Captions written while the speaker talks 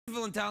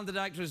and talented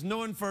actress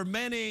known for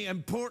many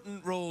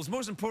important roles.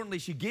 Most importantly,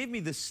 she gave me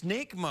the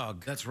snake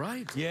mug. That's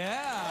right.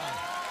 Yeah.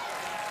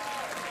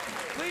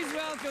 Please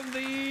welcome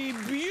the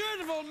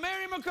beautiful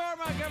Mary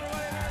McCormack,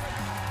 everybody.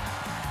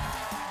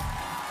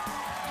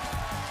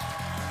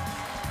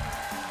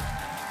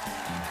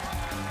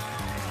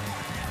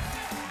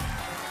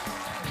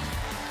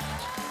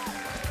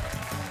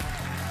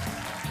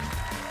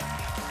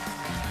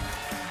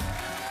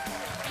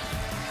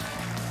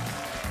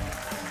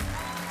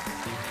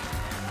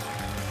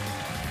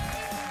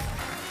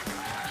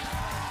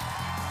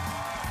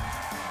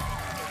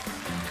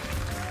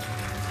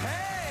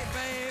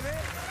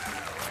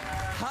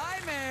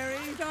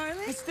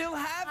 I still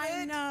have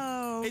it. I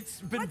know.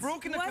 It's been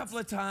broken a couple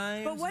of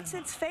times. But what's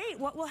its fate?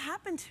 What will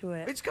happen to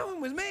it? It's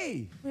coming with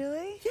me.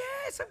 Really?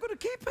 Yes, I'm going to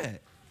keep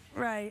it.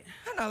 Right.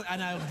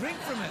 And I'll drink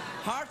from it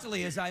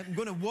heartily as I'm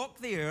going to walk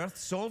the earth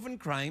solving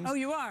crimes. Oh,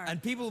 you are?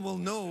 And people will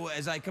know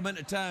as I come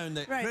into town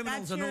that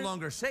criminals are no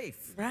longer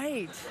safe.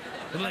 Right.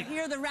 They're like,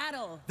 hear the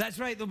rattle. That's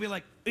right. They'll be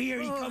like, here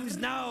he comes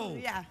now.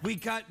 Yeah. We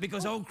can't,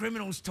 because all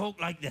criminals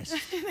talk like this.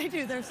 They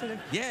do. They're sort of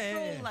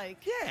troll-like.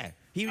 Yeah.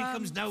 Here he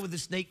comes now with the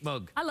snake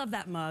mug. I love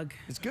that mug.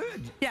 It's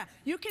good. Yeah.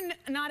 You can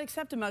not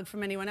accept a mug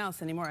from anyone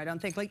else anymore, I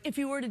don't think. Like, if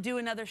you were to do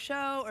another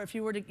show, or if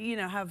you were to, you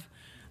know, have,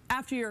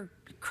 after your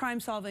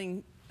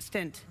crime-solving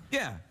stint.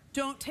 Yeah.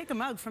 Don't take a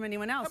mug from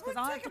anyone else, because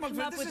I'll have to come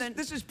up with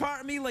This is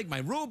part of me, like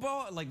my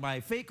robot, like my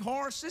fake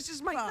horse. This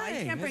is my thing.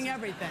 You can't bring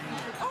everything.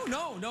 Oh,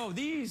 no, no.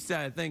 These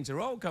things are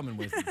all coming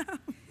with me.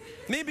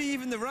 Maybe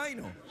even the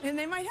rhino. And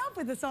they might help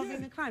with the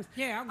solving the crimes.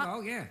 Yeah,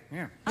 I'll go, yeah.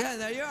 Yeah,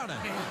 there you are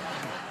now.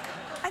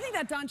 I think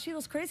that Don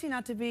Cheadle's crazy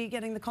not to be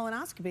getting the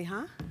colonoscopy,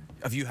 huh?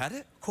 Have you had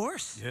it? Of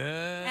course.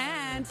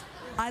 Yeah. And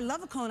I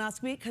love a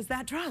colonoscopy because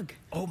that drug.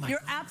 Oh, my.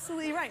 You're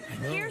absolutely right.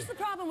 Here's the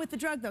problem with the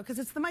drug, though, because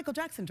it's the Michael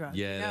Jackson drug.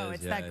 Yeah, no,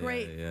 it's that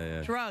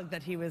great drug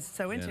that he was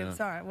so into. No.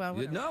 Sorry. Well,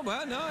 no,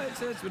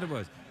 it's what it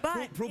was.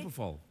 But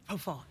Propofol.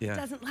 Propofol. Yeah. It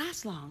doesn't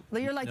last long.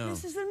 You're like,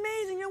 this is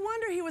amazing. No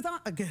wonder he was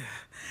on.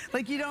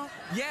 Like, you don't.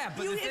 Yeah,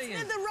 but the thing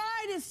is, the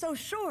ride is so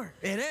short.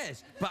 It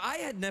is. But I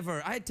had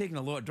taken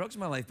a lot of drugs in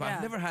my life, but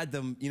I've never had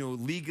them, you know,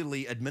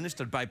 legally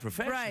administered by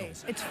professionals.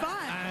 Right. It's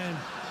fun. And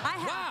I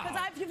have,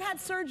 because if you've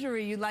had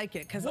surgery, you like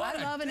it, because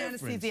I love an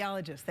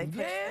anesthesiologist.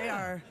 They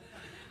are.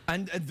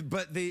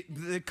 But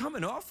they're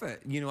coming off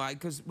it, you know,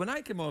 because when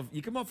I come off,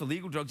 you come off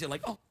illegal drugs, you're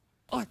like, oh,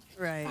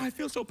 right. I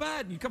feel so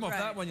bad. And you come off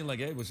that one, you're like,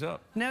 hey, what's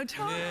up? No,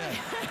 totally. Yeah.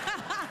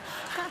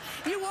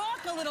 You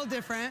walk a little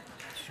different.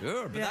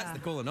 Sure, but that's the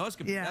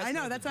colonoscopy. Yeah, I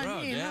know. That's what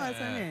I mean. No, that's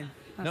what I mean.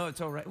 No,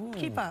 it's all right. Ooh.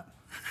 Keep up.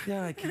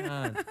 Yeah, I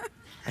can.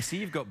 I see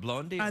you've got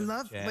Blondie. I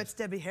love what's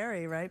Debbie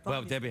Harry, right?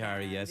 Well, Debbie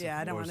Harry, yes. Yeah,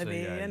 I don't want to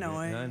be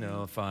annoying. I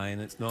know, fine.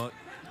 It's not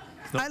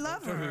I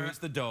love Doctor her. Who, it's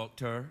the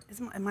doctor.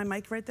 Is my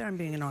mic right there? I'm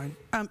being annoying.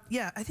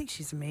 Yeah, I think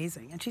she's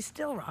amazing, and she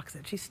still rocks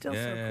it. She's still so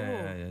cool.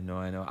 Yeah, no,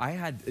 I know.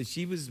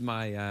 She was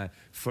my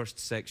first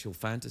sexual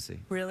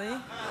fantasy. Really?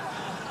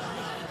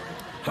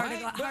 Why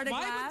would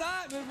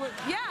that?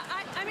 Yeah,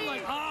 I mean...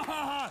 Like,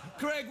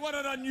 Craig, what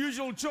an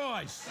unusual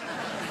choice.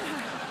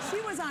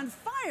 She was on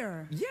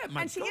fire. Yeah,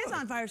 my And she is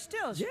on fire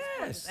still.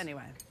 Yes.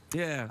 Anyway.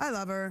 Yeah. I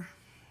love her.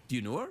 Do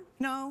you know her?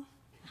 No.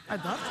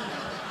 I'd love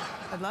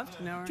to. I'd love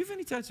to know her. Do you have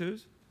any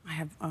tattoos? I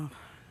have,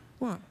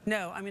 What?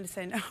 No, I'm going to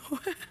say no,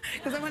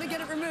 because I want to get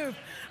it removed.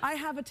 I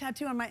have a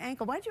tattoo on my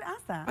ankle. Why'd you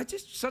ask that? I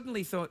just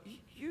suddenly thought,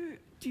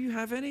 do you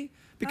have any?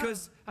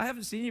 Because I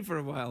haven't seen you for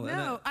a while.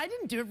 No, I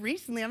didn't do it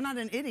recently. I'm not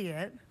an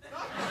idiot.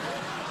 Right,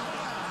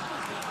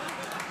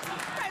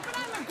 but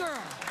I'm a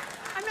girl.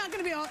 I'm not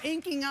going to be all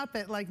inking up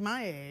at, like,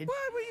 my age.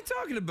 What are you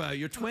talking about?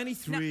 You're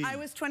 23. No, I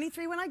was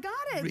 23 when I got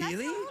it. Really?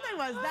 That's how old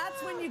I was.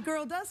 That's when your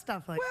girl does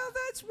stuff like that. Well,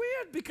 that's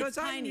weird, because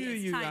I knew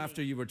you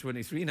after you were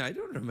 23, and I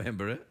don't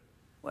remember it.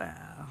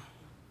 Well...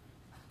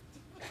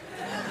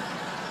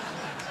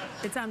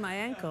 It's on my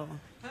ankle.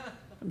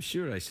 I'm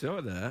sure I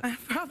saw that. I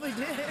probably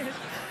did.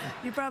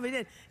 You probably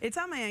did. It's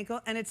on my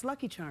ankle, and it's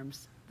Lucky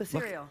Charms, the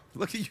cereal.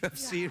 Look, you have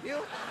cereal?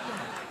 Yeah.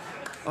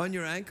 On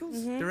your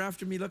ankles? They're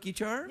after me Lucky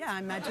Charms? Yeah,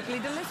 I'm magically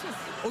delicious.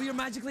 Oh, you're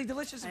magically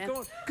delicious, of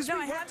course. No,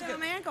 I have them on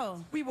my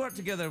ankle. We worked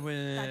together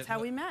when... That's how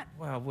we met.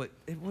 Wow, would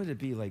it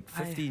be like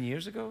 15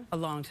 years ago? A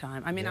long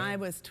time. I mean, I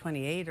was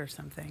 28 or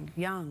something,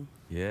 young.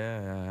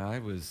 Yeah, I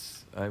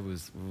was.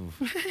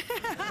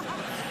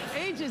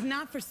 Age is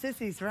not for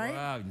sissies, right?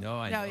 Wow, no,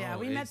 I know. No, yeah,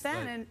 we met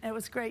then, and it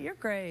was great. You're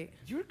great.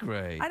 You're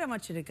great. I don't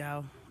want you to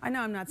go. I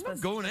know I'm not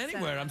supposed to. I'm not going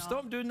anywhere. I'm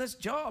stopping doing this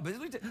job.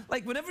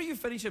 Like, whenever you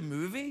finish a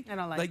movie, I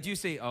don't like it. do you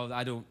say, oh,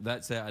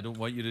 that's it, I don't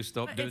want you to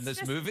stop doing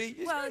this movie?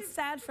 Well, it's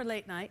sad for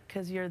late night,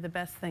 because you're the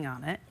best thing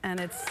on it, and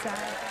it's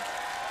sad.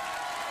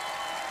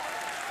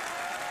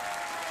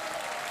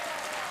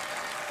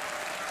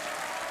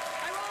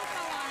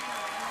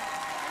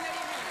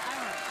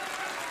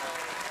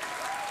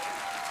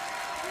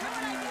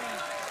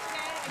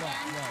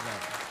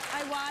 I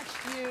I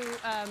watched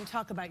you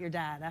talk about your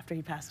dad after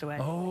he passed away.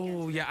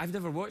 Oh, yeah, I've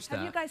never watched that.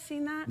 Have you guys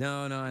seen that?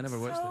 No, I never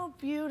watched it. So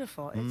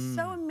beautiful. It's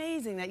so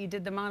amazing that you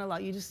did the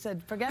monologue. You just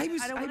said, forget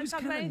it. I don't want to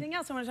talk about anything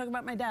else. I want to talk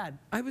about my dad.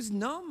 I was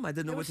numb. I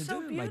didn't know what to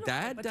do. My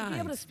dad died. But to be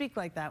able to speak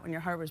like that when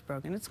your heart was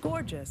broken, it's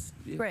gorgeous.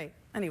 Yeah. Great.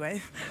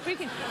 Anyway, we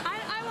can.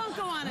 I won't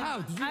go on. Wow,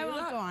 did you I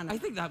won't go on. I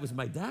think that was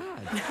my dad.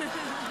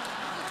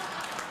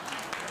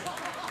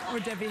 Or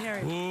Debbie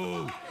Harry.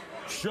 Oh,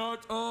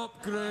 shut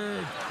up,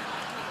 Greg.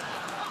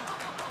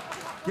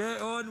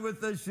 Get on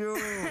with the show.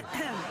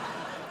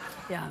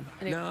 Yeah.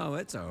 Anyway, no,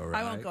 it's all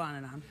right. I won't go on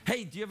and on.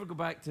 Hey, do you ever go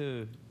back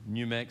to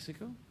New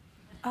Mexico?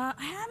 I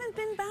haven't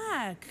been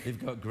back.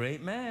 They've got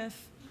great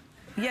meth.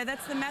 Yeah,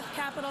 that's the meth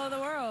capital of the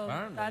world.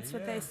 Aren't they? That's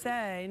what they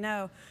say.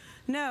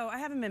 No, I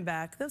haven't been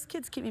back. Those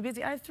kids keep me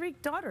busy. I have 3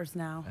 daughters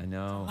now. I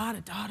know. That's a lot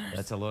of daughters.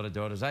 That's a lot of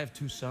daughters. I have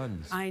 2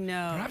 sons. I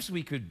know. Perhaps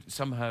we could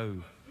somehow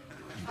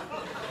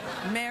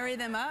marry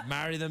them up.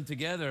 Marry them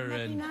together.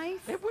 Wouldn't that be nice?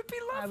 It would be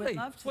lovely. I would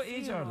love to. What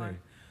age are they?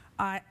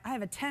 I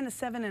have a 10, a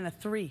 7, and a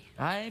 3.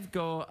 I've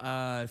got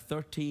a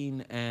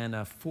 13 and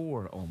a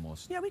 4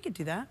 almost. Yeah, we could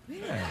do that.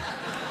 Yeah.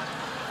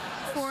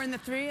 4 and the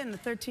 3 and the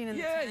 13 and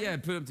the 10. Yeah,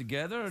 put them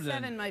together.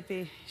 7 might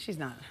be. She's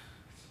not.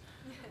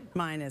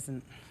 Mine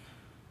isn't.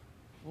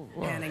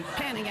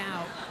 Panning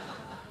out.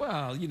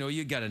 Well, you know,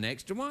 you got an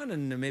extra one,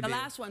 and maybe... The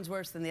last one's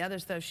worse than the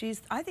others, though.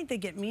 I think they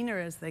get meaner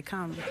as they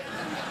come.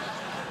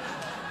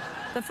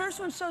 The first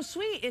one's so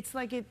sweet. It's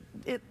like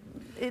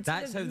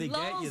That's how they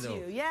get you,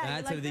 though. Yeah,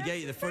 that's how they get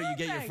you. You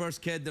get your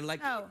first kid, they're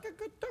like... Oh.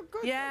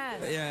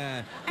 Yes.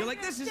 Yeah. You're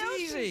like, this is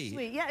easy.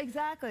 Sweet. Yeah,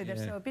 exactly. They're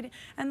so obedient.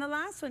 And the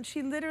last one,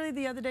 she literally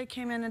the other day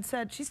came in and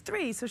said, she's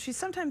 3, so she's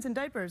sometimes in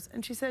diapers.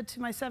 And she said to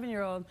my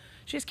 7-year-old,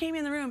 she just came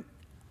in the room,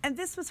 and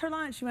this was her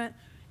line. She went,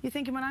 "You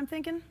thinking what I'm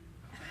thinking?"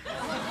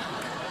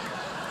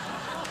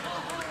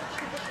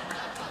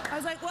 I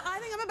was like, well, I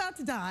think I'm about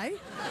to die.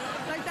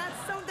 Like,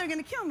 they're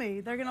gonna kill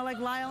me. They're gonna like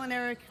Lyle and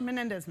Eric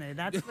Menendez me.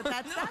 That's what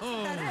that is.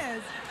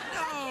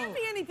 That can't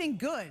be anything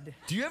good.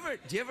 Do you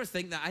ever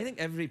think that? I think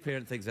every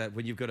parent thinks that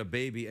when you've got a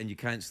baby and you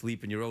can't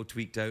sleep and you're all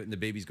tweaked out and the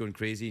baby's going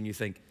crazy and you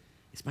think,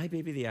 is my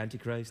baby the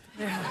Antichrist?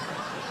 Yeah.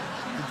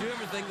 Did you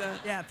ever think that?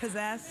 Yeah,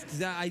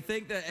 possessed. I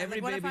think that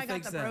every baby thinks that. What if I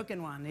got the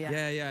broken one?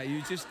 Yeah. Yeah.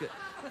 You just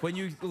when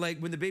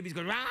the baby's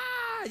going, rah,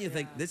 and you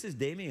think, this is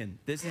Damien.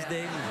 This is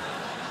Damien.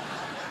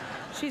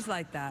 She's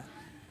like that.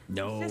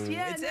 No,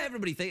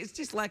 everybody thinks it's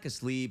just lack of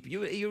sleep.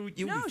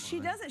 No, she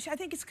doesn't. I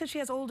think it's because she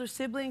has older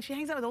siblings. She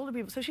hangs out with older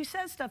people, so she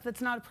says stuff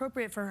that's not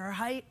appropriate for her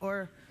height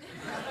or.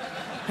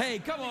 Hey,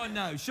 come on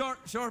now.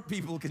 Short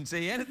people can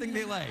say anything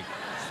they like.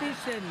 She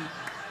shouldn't.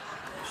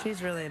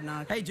 She's really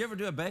obnoxious. Hey, did you ever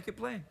do a Beckett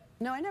play?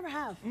 No, I never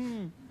have.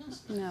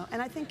 No,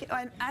 and I think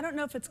I don't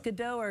know if it's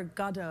Godot or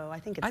Godot. I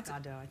think it's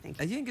Godot. I think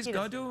it's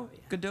Godot. Yeah.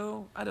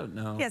 Godot. I don't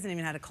know. He hasn't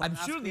even had a colonoscopy.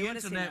 I'm sure the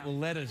internet will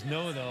let us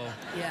know, though.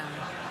 Yeah.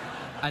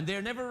 And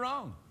they're never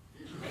wrong.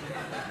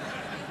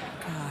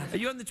 God. Are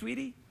you on the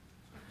Tweety?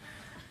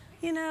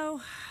 You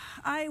know,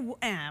 I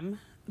am,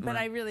 but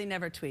I really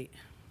never tweet.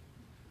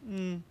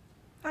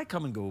 I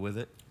come and go with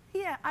it.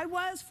 Yeah, I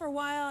was for a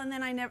while, and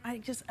then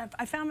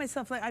I found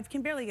myself like, I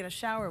can barely get a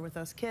shower with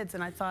those kids,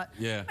 and I thought,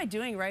 what am I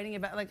doing writing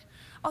about, like,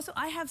 also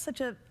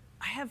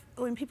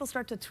when people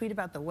start to tweet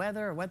about the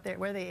weather or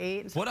where they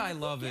ate. And what I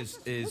love is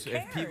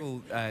if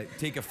people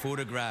take a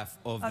photograph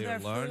of their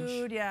lunch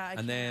food,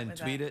 and then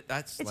tweet it.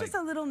 It's just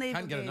a little navel-gazing.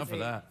 Can't get enough of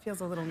that.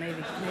 Feels a little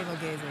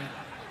navel-gazing.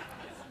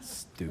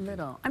 Stupid.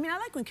 Little. I mean, I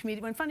like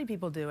when funny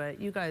people do it.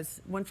 You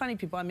guys, when funny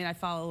people, I mean, I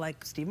follow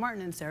like Steve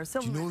Martin and Sarah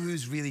Silverman. Do you know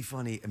who's really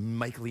funny?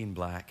 Michael Ian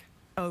Black.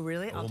 Oh,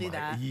 really? I'll do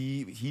that.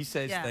 He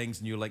says things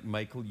and you're like,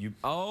 Michael,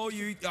 oh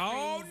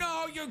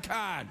no, you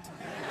can't.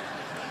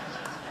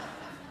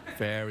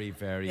 Very,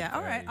 very. Yeah,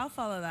 all right, I'll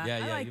follow that.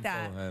 Yeah, I like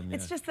that. Him,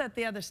 It's just that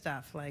the other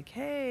stuff, like,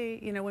 hey,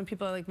 you know, when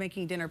people are like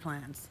making dinner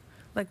plans,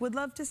 like, would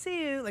love to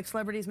see you, like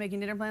celebrities making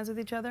dinner plans with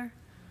each other.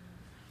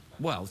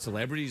 Well,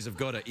 celebrities have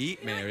got to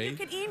eat, Mary. You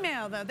could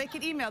email, though. They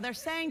could email. They're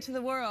saying to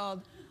the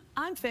world,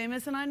 I'm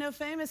famous and I know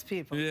famous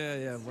people.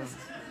 Yeah. Well.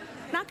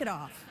 Knock it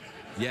off.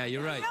 Yeah,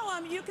 you're right. No,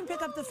 you can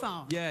pick up the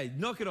phone. Yeah,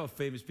 knock it off,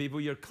 famous people.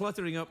 You're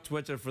cluttering up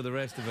Twitter for the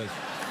rest of us.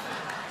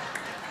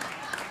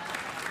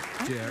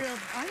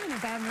 I'm in a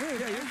bad mood.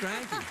 Yeah, you're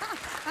cranky.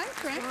 I'm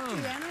cranky. Oh.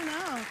 I don't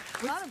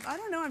know. I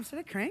don't know. I'm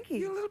sort of cranky.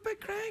 You're a little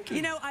bit cranky.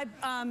 You know,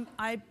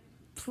 I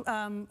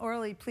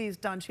orally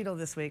pleased Don Cheadle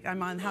this week.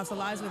 I'm on House of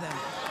Lies with him.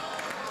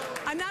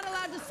 I'm not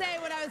allowed to say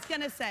what I was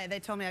going to say. They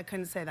told me I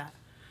couldn't say that.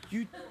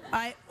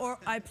 I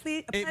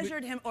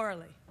pleasured him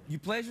orally. You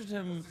pleasured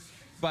him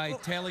by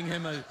telling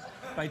him a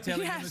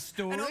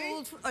story?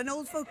 An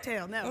old folk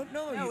tale. No,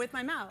 no, with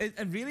my mouth.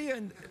 And really?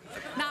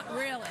 Not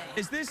really.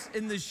 Is this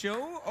in the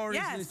show, or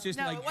is this just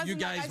like you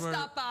guys were? I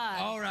stopped by.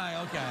 All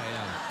right, okay,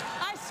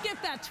 yeah. I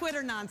skipped that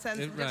Twitter nonsense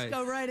and just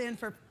go right in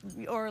for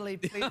orally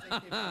pleasing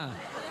people.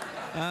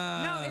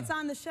 No, it's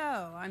on the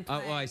show. I'm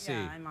playing. Oh, I see.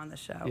 Yeah, I'm on the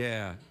show.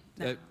 Yeah.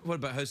 No. What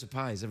about House of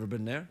Pies? Ever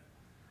been there?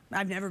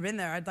 I've never been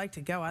there. I'd like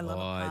to go. I love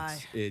a pie.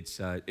 It's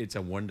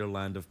a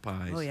wonderland of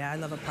pies. Oh yeah, I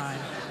love a pie.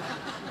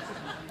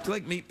 Do you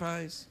like meat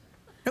pies?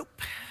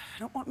 Nope.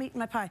 don't want meat in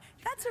my pie.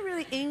 That's a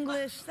really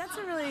English, that's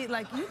a really,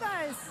 like, you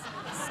guys,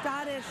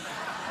 Scottish.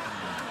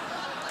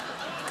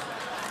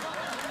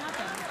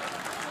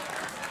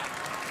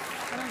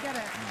 I don't get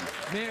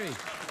it.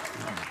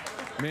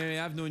 Mary,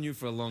 I've known you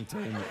for a long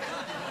time.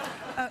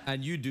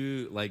 And you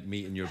do like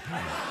meat in your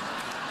pie.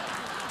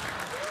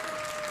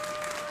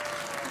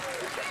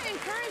 You can't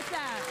encourage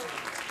that.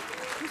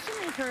 You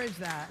shouldn't encourage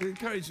that.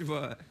 Encourage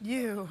what?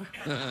 You.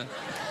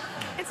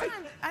 It's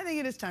time. I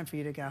think it is time for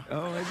you to go.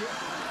 Oh, is it?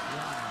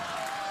 Yeah.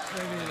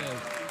 Maybe it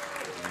is.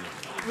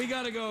 We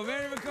gotta go.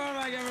 Mary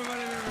McCormack,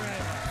 everybody.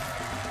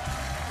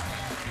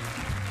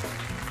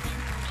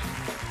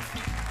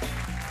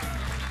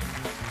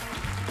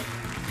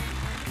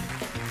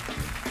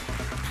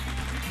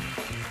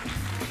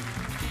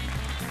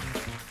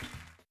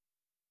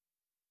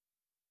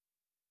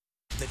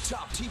 The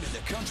top team in the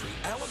country,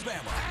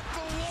 Alabama,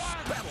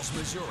 battles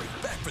Missouri.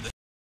 Back for the